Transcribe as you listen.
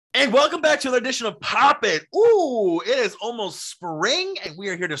And welcome back to another edition of Pop It. Ooh, it is almost spring, and we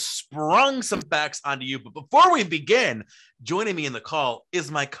are here to sprung some facts onto you. But before we begin, joining me in the call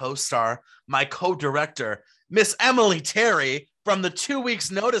is my co-star, my co-director, Miss Emily Terry from the 2 weeks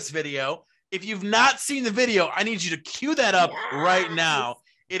notice video. If you've not seen the video, I need you to cue that up right now.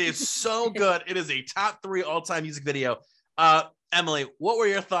 It is so good. It is a top 3 all-time music video. Emily, what were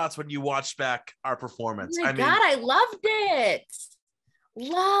your thoughts when you watched back our performance? Oh my God, I loved it. I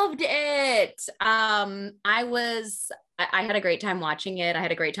had a great time watching it. I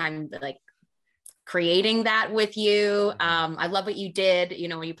had a great time like creating that with you. I love what you did, you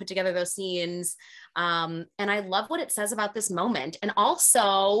know, when you put together those scenes. And I love what it says about this moment. And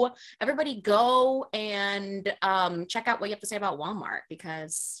also everybody go and check out what you have to say about Walmart,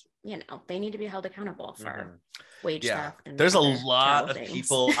 because you know, they need to be held accountable for wage theft. And there's a lot of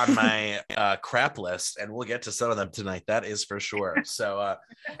people on my crap list, and we'll get to some of them tonight. That is for sure. So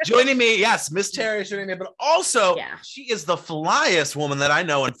joining me, yes, Miss Terry is joining me, but also she is the flyest woman that I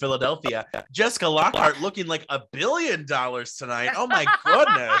know in Philadelphia. Jessica Lockhart looking like $1 billion tonight. Oh my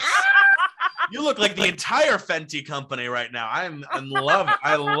goodness. You look like the entire Fenty company right now. I'm in love.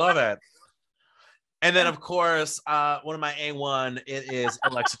 I love it. And then, of course, one of my A1, it is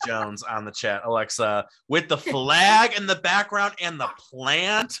Alexa Jones on the chat. Alexa, with the flag in the background and the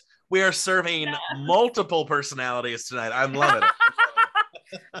plant, we are serving multiple personalities tonight. I'm loving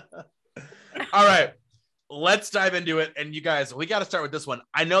it. All right, let's dive into it. And you guys, we got to start with this one.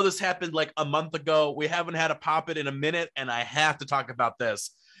 I know this happened like a month ago. We haven't had a Pop It in a minute, and I have to talk about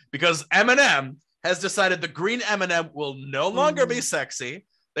this because M&M has decided the green M&M will no longer be sexy.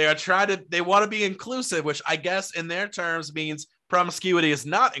 They want to be inclusive, which I guess in their terms means promiscuity is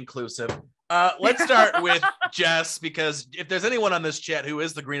not inclusive. Let's start with Jess, because if there's anyone on this chat who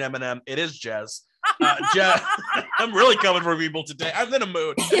is the green M&M, it is Jess. Jess, I'm really coming for people today. I'm in a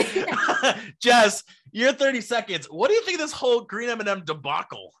mood. Jess, your 30 seconds. What do you think of this whole green M&M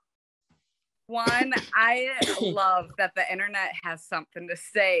debacle? One, I love that the internet has something to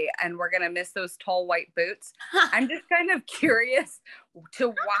say, and we're going to miss those tall white boots. I'm just kind of curious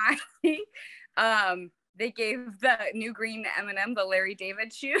to why they gave the new green M&M the Larry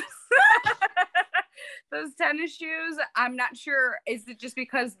David shoes. Those tennis shoes. I'm not sure. Is it just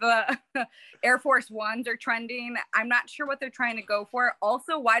because the Air Force Ones are trending? I'm not sure what they're trying to go for.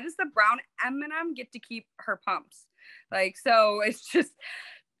 Also, why does the brown M&M get to keep her pumps? Like, so it's just...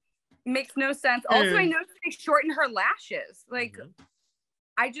 makes no sense. Also, I noticed they shortened her lashes. Like,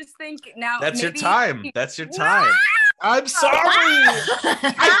 I just think now that's your time. That's your time. I'm sorry.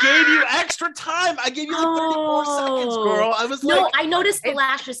 I gave you extra time. I gave you like 34 seconds, girl. I was like, no, I noticed the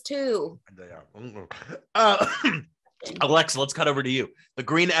lashes too. Alexa, let's cut over to you. The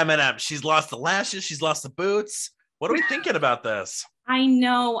green M&M. She's lost the lashes. She's lost the boots. What are we thinking about this? I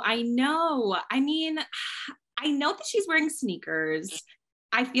know. I mean, I know that she's wearing sneakers.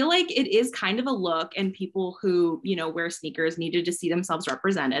 I feel like it is kind of a look, and people who, you know, wear sneakers needed to see themselves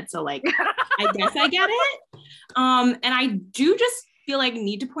represented. So like, I guess I get it. And I do just feel like I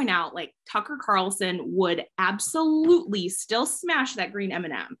need to point out, like, Tucker Carlson would absolutely still smash that green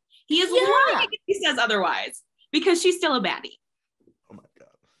M&M. He is lying if he says otherwise, because she's still a baddie. Oh my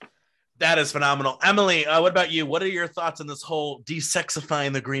God. That is phenomenal. Emily, what about you? What are your thoughts on this whole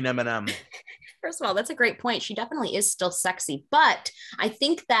desexifying the green M&M? First of all, that's a great point. She definitely is still sexy, but I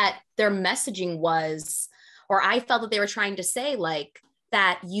think that their messaging was, or I felt that they were trying to say like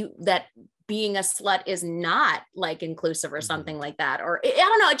that being a slut is not like inclusive or something like that. Or I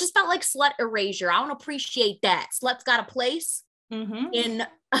don't know. It just felt like slut erasure. I don't appreciate that. Slut's got a place in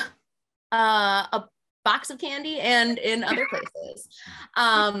a box of candy and in other places.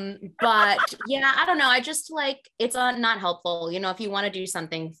 But yeah, I don't know. I just like, it's not helpful. You know, if you want to do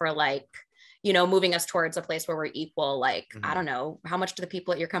something for like, you know, moving us towards a place where we're equal, like, I don't know, how much do the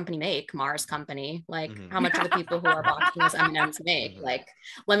people at your company make? Mars company, like how much do the people who are boxing those M&Ms make? Like,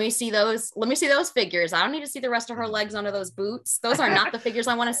 let me see those figures. I don't need to see the rest of her legs under those boots. Those are not the figures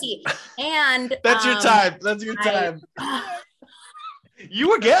I want to see. And that's your time. That's your time. You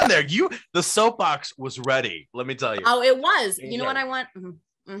were getting there. The soapbox was ready. Let me tell you. Oh, it was. You know what I want?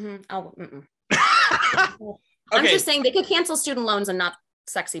 I'm just saying they could cancel student loans and not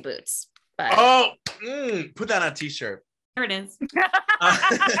sexy boots. But put that on a t-shirt. There it is.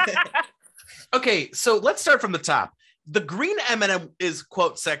 Okay, so let's start from the top. The green M&M is,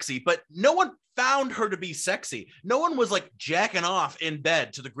 quote, sexy, but no one found her to be sexy. No one was like jacking off in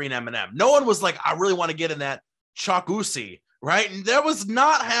bed to the green M&M. No one was like, I really want to get in that chakusi, right? And that was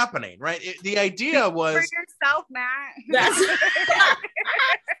not happening, right? The idea was... For yourself, Matt.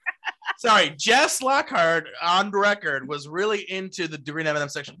 Sorry, Jess Lockhart on record was really into the green M&M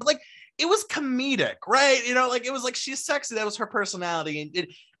section, but like it was comedic, right? You know, like it was like she's sexy. That was her personality,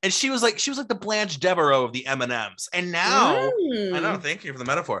 and she was like the Blanche Devereaux of the M&Ms. And now, I know, thank you for the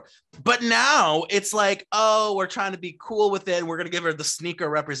metaphor. But now it's like, oh, we're trying to be cool with it, and we're gonna give her the sneaker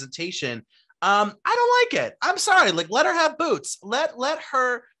representation. I don't like it. I'm sorry. Like, let her have boots. Let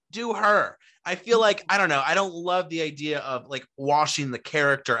her do her. I feel like, I don't know. I don't love the idea of like washing the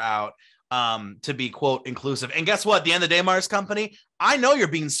character out to be, quote, inclusive. And guess what? At the end of the day, Mars Company, I know you're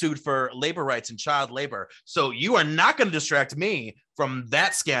being sued for labor rights and child labor. So you are not going to distract me from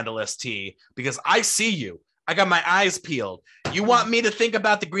that scandalous tea, because I see you. I got my eyes peeled. You want me to think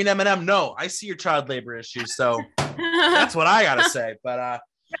about the green M&M? No, I see your child labor issues. So that's what I got to say. But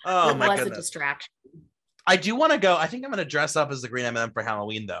oh my goodness. A distraction. I do want to go. I think I'm going to dress up as the green M&M for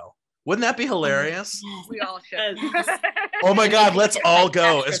Halloween, though. Wouldn't that be hilarious? We all should. Oh my God, let's all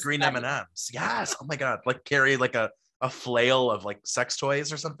go as green M&Ms. Yes. Oh my God, like carry like a flail of like sex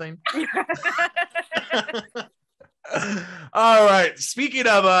toys or something. All right. Speaking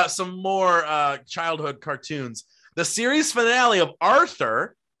of some more childhood cartoons, the series finale of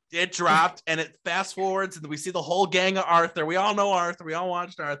Arthur, it dropped, and it fast forwards, and we see the whole gang of Arthur. We all know Arthur. We all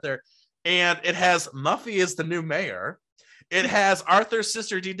watched Arthur, and it has Muffy as the new mayor. It has Arthur's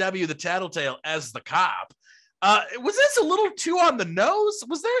sister DW, the Tattletale, as the cop. Was this a little too on the nose?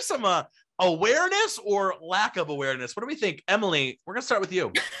 Was there some awareness or lack of awareness? What do we think? Emily, we're going to start with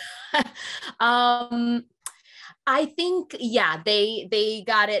you. I think, yeah, they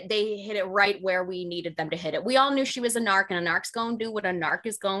got it. They hit it right where we needed them to hit it. We all knew she was a narc, and a narc's going to do what a narc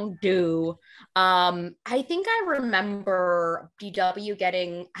is going to do. I think I remember DW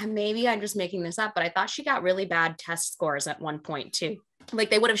getting, maybe I'm just making this up, but I thought she got really bad test scores at one point too.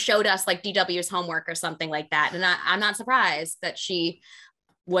 Like they would have showed us like DW's homework or something like that. And I'm not surprised that she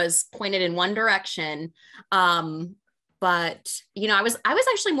was pointed in one direction. But, you know, I was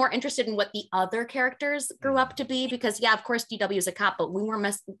actually more interested in what the other characters grew up to be, because, yeah, of course, DW is a cop, but we were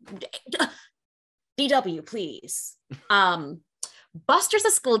DW, please. Buster's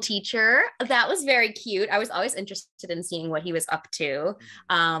a school teacher. That was very cute. I was always interested in seeing what he was up to.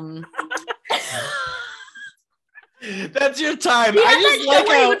 That's your time. I just like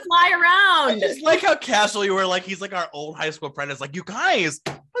how he would fly around. I just like how casual you were. Like he's like our old high school apprentice. Like, you guys,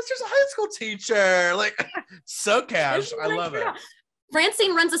 Buster's a high school teacher. Like, so cash. I love it.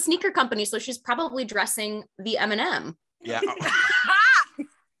 Francine runs a sneaker company, so she's probably dressing the M&M. Yeah.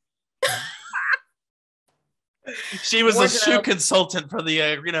 She was a shoe consultant for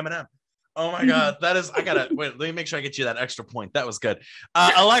the green M&M. Oh my God, that is, I gotta, wait, let me make sure I get you that extra point. That was good.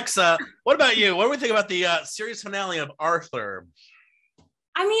 Alexa, what about you? What do we think about the series finale of Arthur?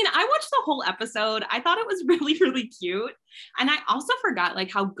 I mean, I watched the whole episode. I thought it was really, really cute. And I also forgot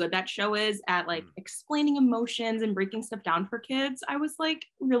like how good that show is at like explaining emotions and breaking stuff down for kids. I was like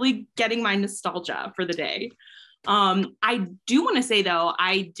really getting my nostalgia for the day. I do want to say though,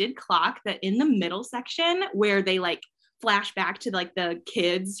 I did clock that in the middle section where they like flash back to like the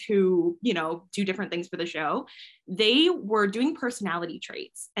kids who, you know, do different things for the show, they were doing personality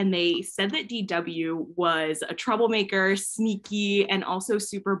traits, and they said that DW was a troublemaker, sneaky, and also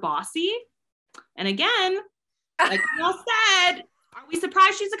super bossy. And again, like we all said, are we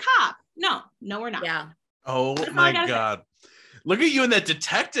surprised she's a cop? No, we're not. Yeah. Oh my God. Look at you in that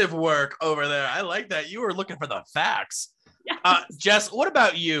detective work over there. I like that. You were looking for the facts. Yeah. Jess, what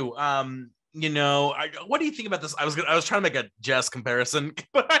about you? You know, what do you think about this? I was trying to make a Jess comparison,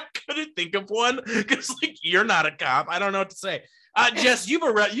 but I couldn't think of one because like you're not a cop. I don't know what to say. Jess,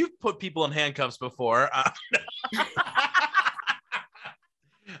 you've put people in handcuffs before.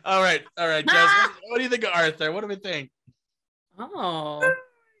 All right, Jess. What do you think of Arthur? What do we think? Oh.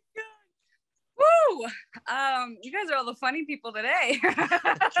 Woo! You guys are all the funny people today.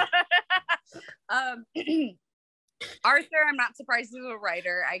 Arthur, I'm not surprised he's a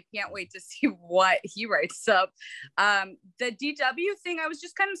writer. I can't wait to see what he writes up. The DW thing, I was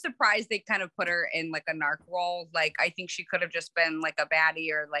just kind of surprised they kind of put her in like a narc role. Like, I think she could have just been like a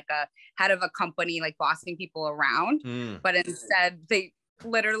baddie or like a head of a company, like bossing people around. But instead, they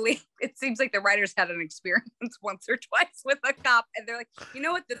literally, it seems like the writers had an experience once or twice with a cop, and they're like, you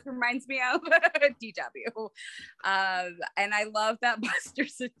know what this reminds me of? DW. And I love that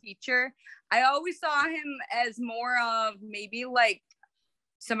Buster's a teacher. I always saw him as more of maybe like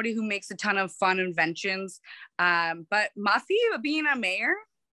somebody who makes a ton of fun inventions, but Muffy being a mayor,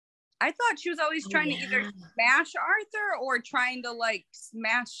 I thought she was always trying to either smash Arthur or trying to like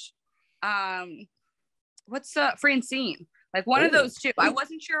smash Francine. Like one of those two. I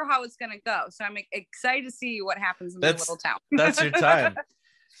wasn't sure how it's going to go. So I'm excited to see what happens in the little town. That's your time.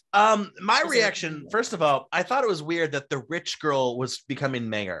 My reaction, first of all, I thought it was weird that the rich girl was becoming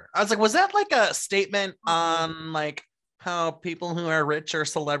mayor. I was like, was that like a statement on like how people who are rich or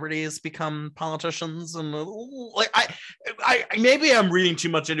celebrities become politicians? And like, I maybe I'm reading too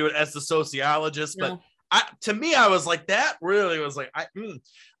much into it as the sociologist, but to me, I was like, that really was like, and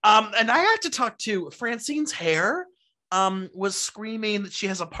I had to talk to Francine's hair, was screaming that she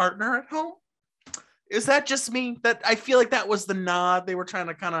has a partner at home. Is that just me? That I feel like that was the nod they were trying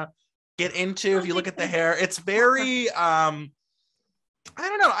to kind of get into. If you look at the hair, it's very, I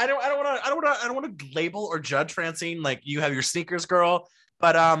don't know. I don't want to label or judge Francine. Like, you have your sneakers girl,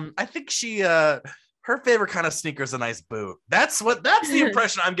 but I think she, her favorite kind of sneaker is a nice boot. That's the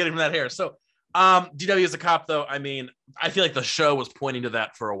impression I'm getting from that hair. So, DW as a cop, though, I mean, I feel like the show was pointing to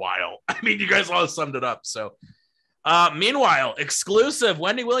that for a while. I mean, you guys all summed it up. So, meanwhile, exclusive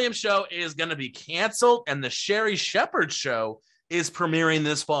Wendy Williams show is going to be canceled, and the Sherri Shepherd show is premiering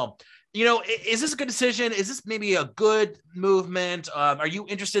this fall. You know, is this a good decision? Is this maybe a good movement? Are you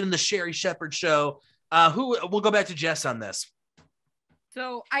interested in the Sherri Shepherd show? We'll go back to Jess on this.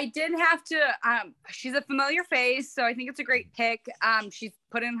 So I did have to, she's a familiar face, so I think it's a great pick. She's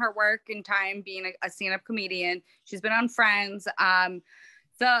put in her work and time being a stand-up comedian. She's been on Friends.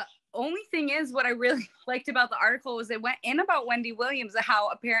 The only thing is, what I really liked about the article was it went in about Wendy Williams, how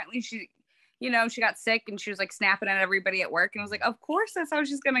apparently she, you know, she got sick and she was like snapping at everybody at work. And I was like, of course, that's how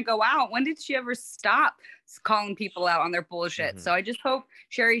she's going to go out. When did she ever stop calling people out on their bullshit? So I just hope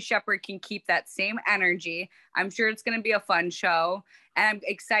Sherri Shepherd can keep that same energy. I'm sure it's going to be a fun show. And I'm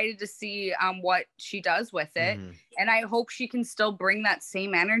excited to see what she does with it. And I hope she can still bring that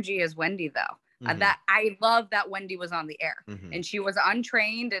same energy as Wendy, though. That I love that Wendy was on the air and she was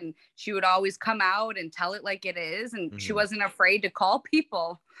untrained and she would always come out and tell it like it is. And she wasn't afraid to call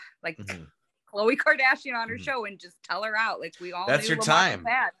people like Khloe Kardashian on her show and just tell her out. Like, we all That's knew your Lamar time. was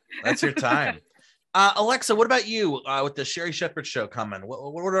bad. That's your time. Alexa, what about you with the Sherri Shepherd show coming? What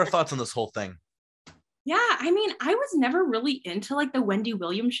are our thoughts on this whole thing? Yeah, I mean, I was never really into like the Wendy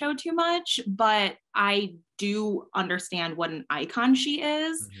Williams show too much, but I do understand what an icon she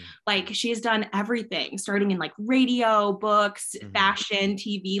is. Like, she's done everything, starting in like radio, books, fashion,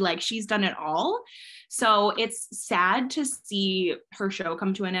 TV, like she's done it all. So it's sad to see her show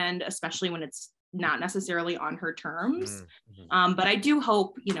come to an end, especially when it's not necessarily on her terms. But I do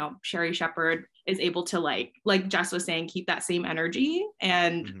hope, you know, Sherri Shepherd is able to like Jess was saying, keep that same energy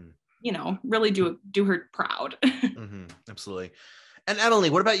and you know, really do her proud. Absolutely. And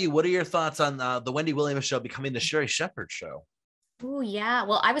Emily, what about you? What are your thoughts on the Wendy Williams show becoming the Sherri Shepherd show? Oh, yeah.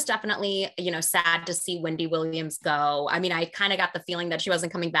 Well, I was definitely, sad to see Wendy Williams go. I mean, I kind of got the feeling that she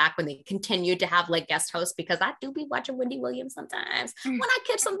wasn't coming back when they continued to have like guest hosts, because I do be watching Wendy Williams sometimes. When I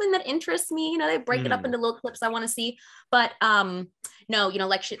catch something that interests me, they break it up into little clips I want to see. But no,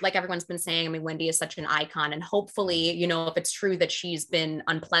 like everyone's been saying, I mean, Wendy is such an icon, and hopefully, if it's true that she's been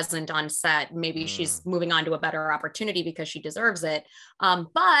unpleasant on set, maybe she's moving on to a better opportunity because she deserves it.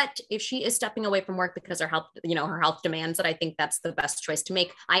 But if she is stepping away from work because her health demands it, I think that's the best choice to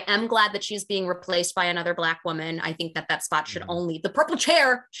make. I am glad that she's being replaced by another Black woman. I think that spot should the purple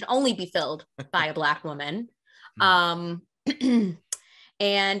chair should only be filled by a Black woman. And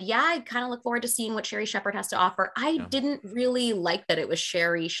yeah, I kind of look forward to seeing what Sherri Shepherd has to offer. I didn't really like that it was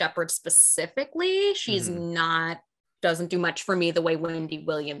Sherri Shepherd specifically. She's doesn't do much for me the way Wendy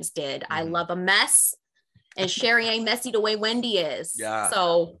Williams did. I love a mess, and Sherri ain't messy the way Wendy is. Yeah.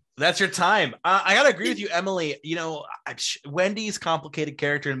 So that's your time. I gotta agree with you, Emily. Wendy's complicated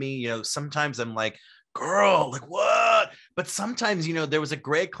character to me. Sometimes I'm like, girl, like what? But sometimes, there was a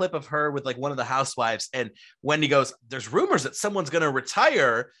great clip of her with like one of the housewives, and Wendy goes, there's rumors that someone's going to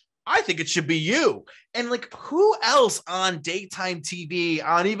retire. I think it should be you. And like, who else on daytime TV,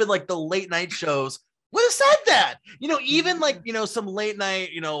 on even like the late night shows would have said that? Even like, some late night,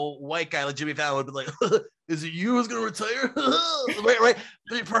 white guy like Jimmy Fallon would be like, is it you who's going to retire? right.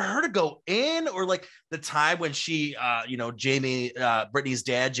 But for her to go in, or like the time when she, Brittany's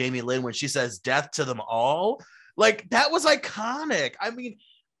dad, Jamie Lynn, when she says death to them all, like that was iconic. I mean,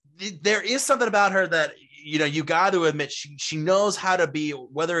 there is something about her that, you got to admit she knows how to be,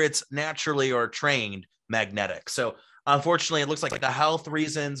 whether it's naturally or trained, magnetic. So unfortunately, it looks like the health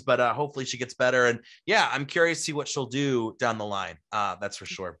reasons, but hopefully she gets better. And yeah, I'm curious to see what she'll do down the line. That's for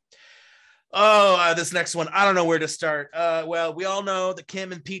sure. Oh, this next one, I don't know where to start. Well, we all know that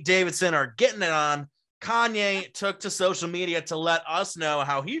Kim and Pete Davidson are getting it on. Kanye took to social media to let us know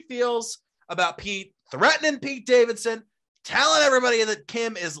how he feels about Pete threatening Pete Davidson, telling everybody that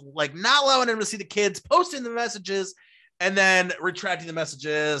Kim is like not allowing him to see the kids, posting the messages, and then retracting the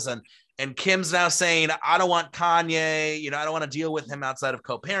messages. And Kim's now saying, I don't want Kanye, I don't want to deal with him outside of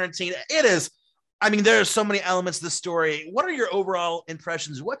co-parenting. It is, I mean, there are so many elements to the story. What are your overall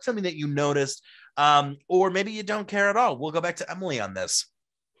impressions? What's something that you noticed? Or maybe you don't care at all. We'll go back to Emily on this.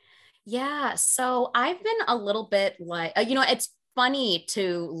 Yeah. So I've been a little bit like, it's funny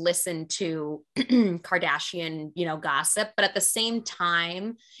to listen to Kardashian, gossip, but at the same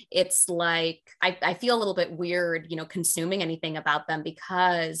time, it's like, I feel a little bit weird, consuming anything about them,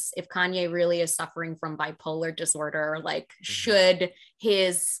 because if Kanye really is suffering from bipolar disorder, like should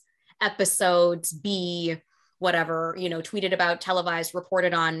his episodes be whatever, tweeted about, televised,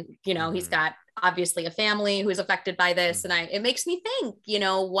 reported on, he's got obviously a family who's affected by this. And it makes me think,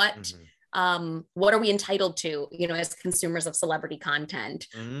 what are we entitled to, as consumers of celebrity content?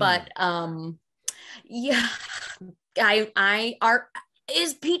 But yeah,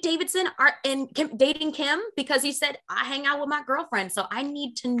 is Pete Davidson dating Kim? Because he said, I hang out with my girlfriend. So I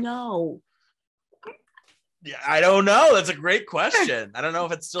need to know. Yeah, I don't know. That's a great question. I don't know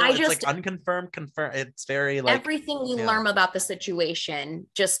if it's still like unconfirmed, confirmed. It's very like everything you learn about the situation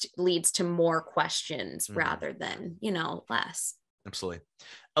just leads to more questions rather than, less. Absolutely.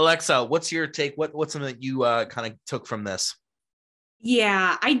 Alexa, what's your take? What's something that you kind of took from this?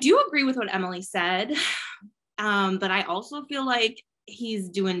 Yeah, I do agree with what Emily said. But I also feel like he's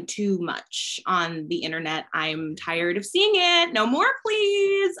doing too much on the internet. I'm tired of seeing it. No more,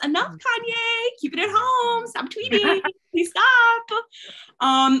 please. Enough, Kanye. Keep it at home. Stop tweeting. Please stop.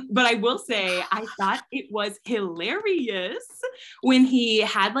 But I will say, I thought it was hilarious when he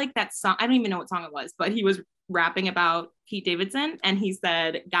had like that song. I don't even know what song it was, but he was rapping about Pete Davidson, and he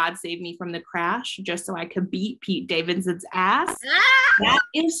said, God save me from the crash just so I could beat Pete Davidson's ass. That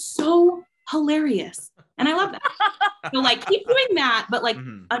is so hilarious. And I love that. So like keep doing that, but like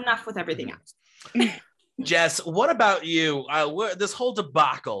enough with everything else. Jess, what about you? This whole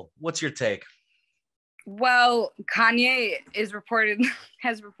debacle, what's your take? Well, Kanye has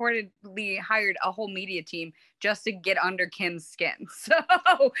reportedly hired a whole media team just to get under Kim's skin. So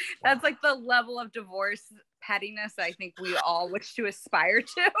that's like the level of divorce pettiness I think we all wish to aspire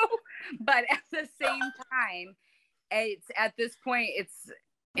to. But at the same time, at this point,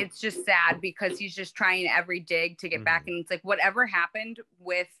 it's just sad because he's just trying every dig to get back. And it's like, whatever happened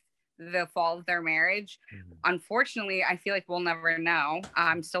with the fall of their marriage, unfortunately, I feel like we'll never know.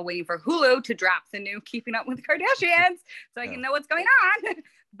 I'm still waiting for Hulu to drop the new Keeping Up with the Kardashians so I can know what's going on.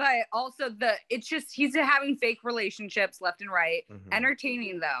 But also he's having fake relationships left and right.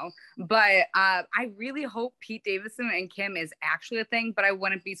 Entertaining though. But I really hope Pete Davidson and Kim is actually a thing, but I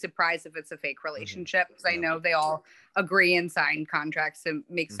wouldn't be surprised if it's a fake relationship, because I know they all agree and sign contracts to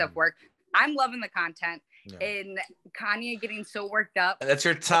make stuff work. I'm loving the content. And Kanye getting so worked up. That's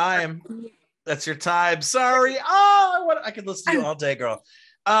your time. That's your time. Sorry. Oh, I could listen to you all day, girl.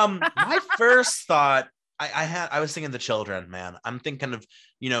 My first thought, I was thinking the children, man. I'm thinking of,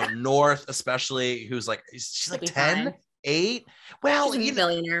 North, especially, who's like, she's like 10, 8. Well, she's a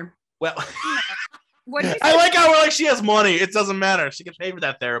billionaire. Well, I like how we're like, she has money. It doesn't matter. She can pay for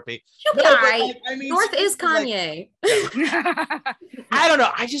that therapy. She'll be all right. North is Kanye. I don't know.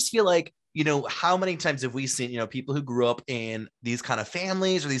 I just feel like, how many times have we seen, people who grew up in these kind of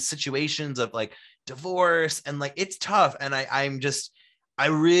families or these situations of like divorce, and like, it's tough. And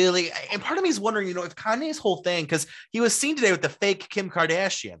and part of me is wondering, if Kanye's whole thing, because he was seen today with the fake Kim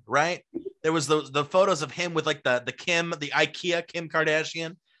Kardashian, right? There was the photos of him with like the IKEA Kim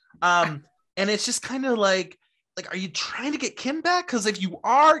Kardashian. And it's just kind of like, are you trying to get Kim back? Because if you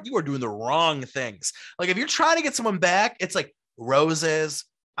are doing the wrong things. Like, if you're trying to get someone back, it's like roses.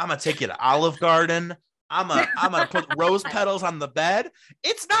 I'm going to take you to Olive Garden. I'm gonna put rose petals on the bed.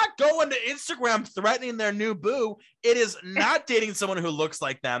 It's not going to Instagram threatening their new boo. It is not dating someone who looks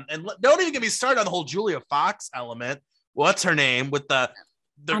like them. And don't even get me started on the whole Julia Fox element. What's her name with the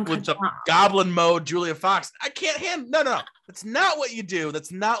goblin mode Julia Fox? I can't handle. No. That's not what you do.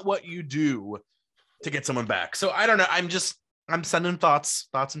 That's not what you do to get someone back. So I don't know. I'm sending thoughts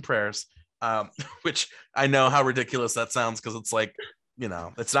and prayers, which I know how ridiculous that sounds, because it's like,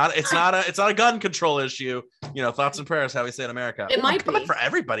 it's not a gun control issue. Thoughts and prayers, how we say in America. It might be for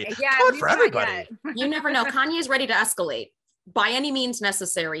everybody. Yeah, for everybody. You never know. Kanye is ready to escalate by any means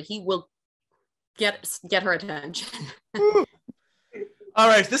necessary. He will get her attention. All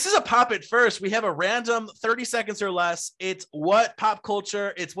right, this is a pop it first. We have a random 30 seconds or less. It's what pop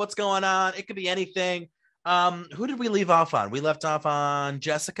culture. It's what's going on. It could be anything. Who did we leave off on? We left off on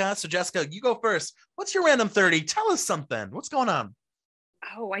Jessica. So Jessica, you go first. What's your random 30? Tell us something. What's going on?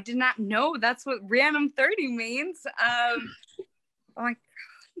 Oh, I did not know that's what random 30 means. Oh my God.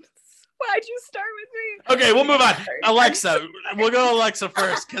 Why'd you start with me? Okay, we'll move on. Alexa, we'll go Alexa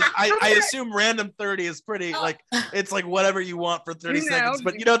first because I assume random 30 is pretty like it's like whatever you want for 30 seconds.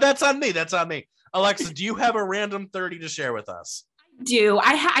 But that's on me. That's on me. Alexa, do you have a random 30 to share with us? Do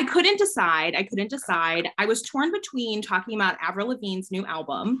I couldn't decide. I was torn between talking about Avril Lavigne's new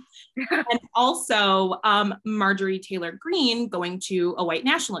album and also Marjorie Taylor Greene going to a white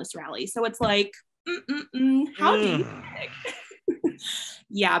nationalist rally. So it's like, how do you pick?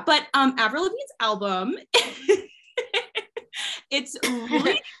 Yeah, but Avril Lavigne's album, it's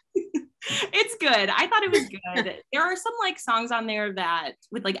really, it's good. I thought it was good. There are some like songs on there that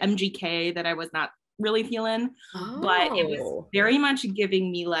with like MGK that I was not really feeling, but it was very much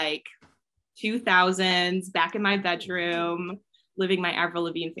giving me like 2000s back in my bedroom, living my Avril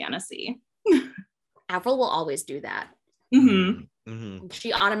Lavigne fantasy. Avril will always do that.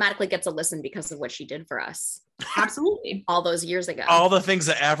 She automatically gets a listen because of what she did for us. Absolutely. All those years ago. All the things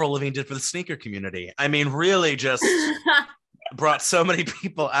that Avril Lavigne did for the sneaker community. I mean, really just brought so many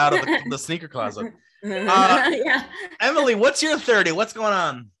people out of the sneaker closet. Emily, what's your 30? What's going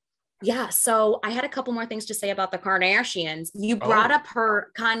on? Yeah, so I had a couple more things to say about the Kardashians. You brought up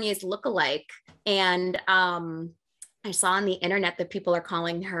Kanye's lookalike, and I saw on the internet that people are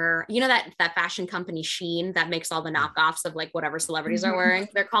calling her, that fashion company Shein that makes all the knockoffs of like whatever celebrities are wearing.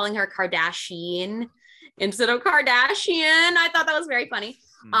 They're calling her Kardashian instead of Kardashian. I thought that was very funny.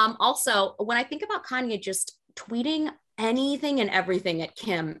 Also, when I think about Kanye just tweeting anything and everything at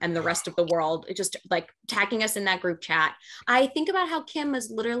Kim and the rest of the world, just like tagging us in that group chat, I think about how Kim is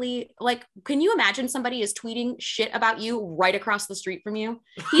literally like, can you imagine somebody is tweeting shit about you right across the street from you?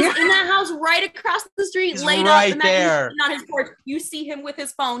 He's in that house right across the street, he's laid right up there on his porch. You see him with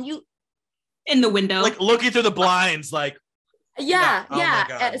his phone, in the window, like looking through the blinds, like yeah.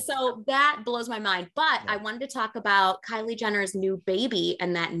 So that blows my mind. But I wanted to talk about Kylie Jenner's new baby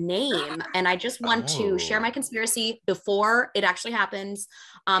and that name. And I just want to share my conspiracy before it actually happens.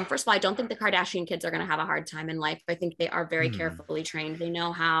 First of all, I don't think the Kardashian kids are going to have a hard time in life. I think they are very carefully trained. They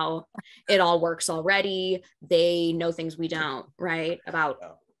know how it all works already. They know things we don't, right? About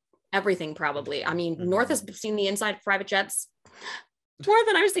everything, probably. I mean, North has seen the inside of private jets more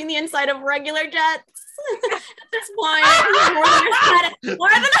than I've seen the inside of regular jets. At this point, more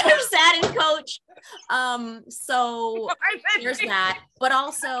than I've sat in coach. So there's that. But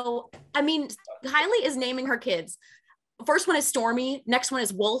also, I mean, Kylie is naming her kids. First one is Stormy. Next one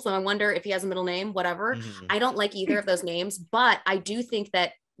is Wolf. And I wonder if he has a middle name, whatever. I don't like either of those names, but I do think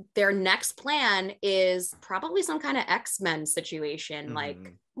that their next plan is probably some kind of X-Men situation, like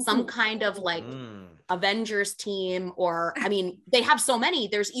some kind of like Avengers team, or I mean, they have so many.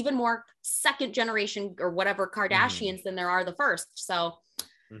 There's even more second generation or whatever Kardashians than there are the first. So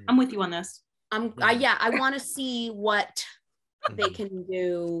I'm with you on this. I want to see what they can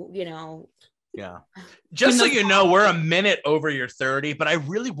do, Yeah. Just so you know, we're a minute over your 30, but I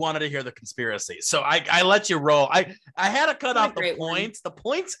really wanted to hear the conspiracy. So I let you roll. I had to cut off the points. The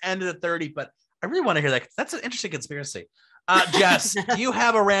points ended at 30, but I really want to hear that. That's an interesting conspiracy. Jess, do you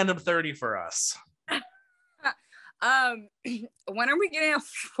have a random 30 for us? When are we getting a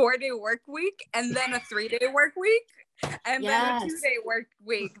 4-day work week and then a 3-day work week and then a 2-day work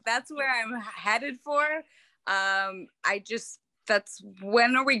week? That's where I'm headed for. That's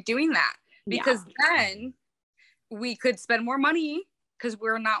when are we doing that? Because then we could spend more money because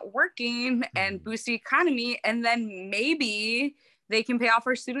we're not working and boost the economy. And then maybe they can pay off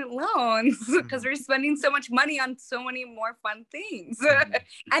our student loans because we're spending so much money on so many more fun things.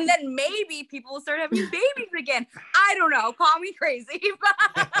 And then maybe people will start having babies again. I don't know. Call me crazy.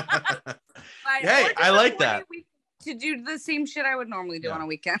 But hey, I like that. To do the same shit I would normally do on a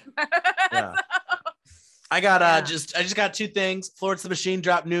weekend. I got I just got two things. Florence the Machine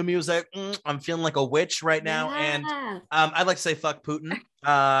dropped new music. I'm feeling like a witch right now, and I'd like to say fuck Putin.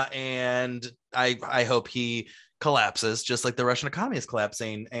 And I hope he collapses, just like the Russian economy is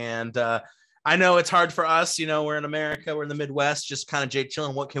collapsing. And I know it's hard for us. We're in America, we're in the Midwest, just kind of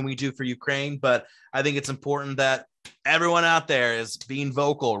chilling. What can we do for Ukraine? But I think it's important that everyone out there is being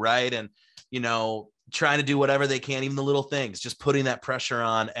vocal, right? And trying to do whatever they can, even the little things, just putting that pressure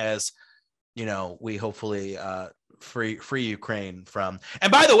on as we hopefully free Ukraine from.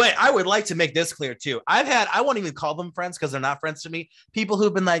 And by the way, I would like to make this clear too. I won't even call them friends because they're not friends to me. People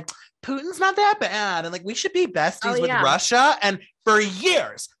who've been like, Putin's not that bad, and like we should be besties with Russia. And for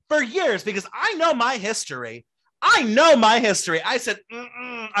years, because I know my history. I said,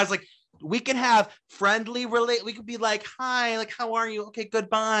 I was like, we can have friendly we could be like, hi, like, how are you? Okay,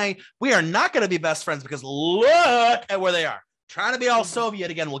 goodbye. We are not going to be best friends because look at where they are. Trying to be all Soviet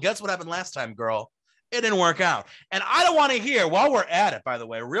again. Well, guess what happened last time, girl? It didn't work out. And I don't want to hear, while we're at it, by the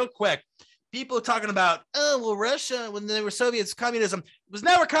way, real quick, people talking about, oh, well, Russia, when they were Soviets, communism, it was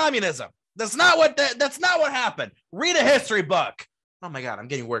never communism. That's not what happened. Read a history book. Oh my God, I'm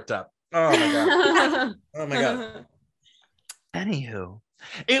getting worked up. Oh my God. Oh my God. Anywho,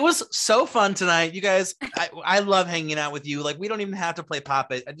 it was so fun tonight. You guys, I love hanging out with you. Like, we don't even have to play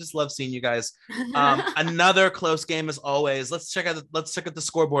Pop It. I just love seeing you guys. Another close game as always. Let's check out the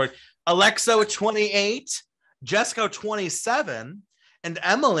scoreboard. Alexa with 28, Jessica 27, and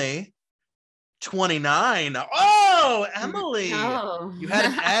Emily 29. Oh, Emily, you had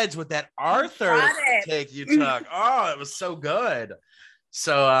an edge with that Arthur take you took. Oh, it was so good.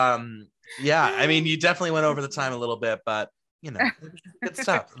 So, yeah, I mean, you definitely went over the time a little bit, but you know, good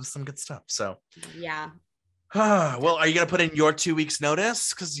stuff. It was some good stuff. So, yeah. Well, are you gonna put in your 2 weeks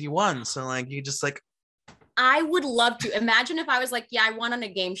notice because you won? So, like, you just like. I would love to. Imagine if I was like, yeah, I won on a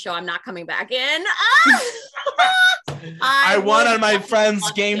game show. I'm not coming back in. I won on my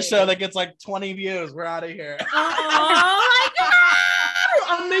friend's game show that gets like 20 views. We're out of here. Oh my God.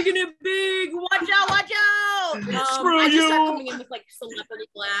 I'm making it big. Watch out. Screw I you. just start coming in with like celebrity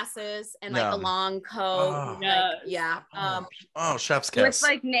glasses and like a long coat. Oh. Like, yeah. Chef's kiss. With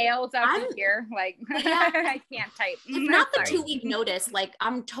like nails out here. Like, I can't type. If not the 2 week notice, like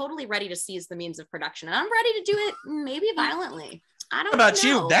I'm totally ready to seize the means of production. And I'm ready to do it maybe violently. I don't know. How about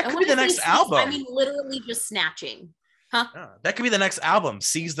you? That could be the next album. I mean, literally just snatching. Huh? Yeah, that could be the next album.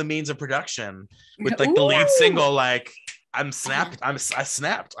 Seize the means of production with like the lead single. Like, I'm snapped. I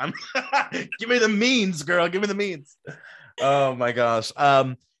snapped. Give me the means, girl. Give me the means. Oh my gosh.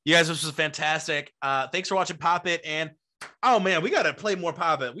 You guys, this was fantastic. Thanks for watching Pop It. And oh man, we gotta play more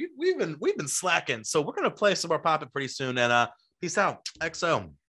Pop It. We've been slacking. So we're gonna play some more Pop It pretty soon. And peace out. XO.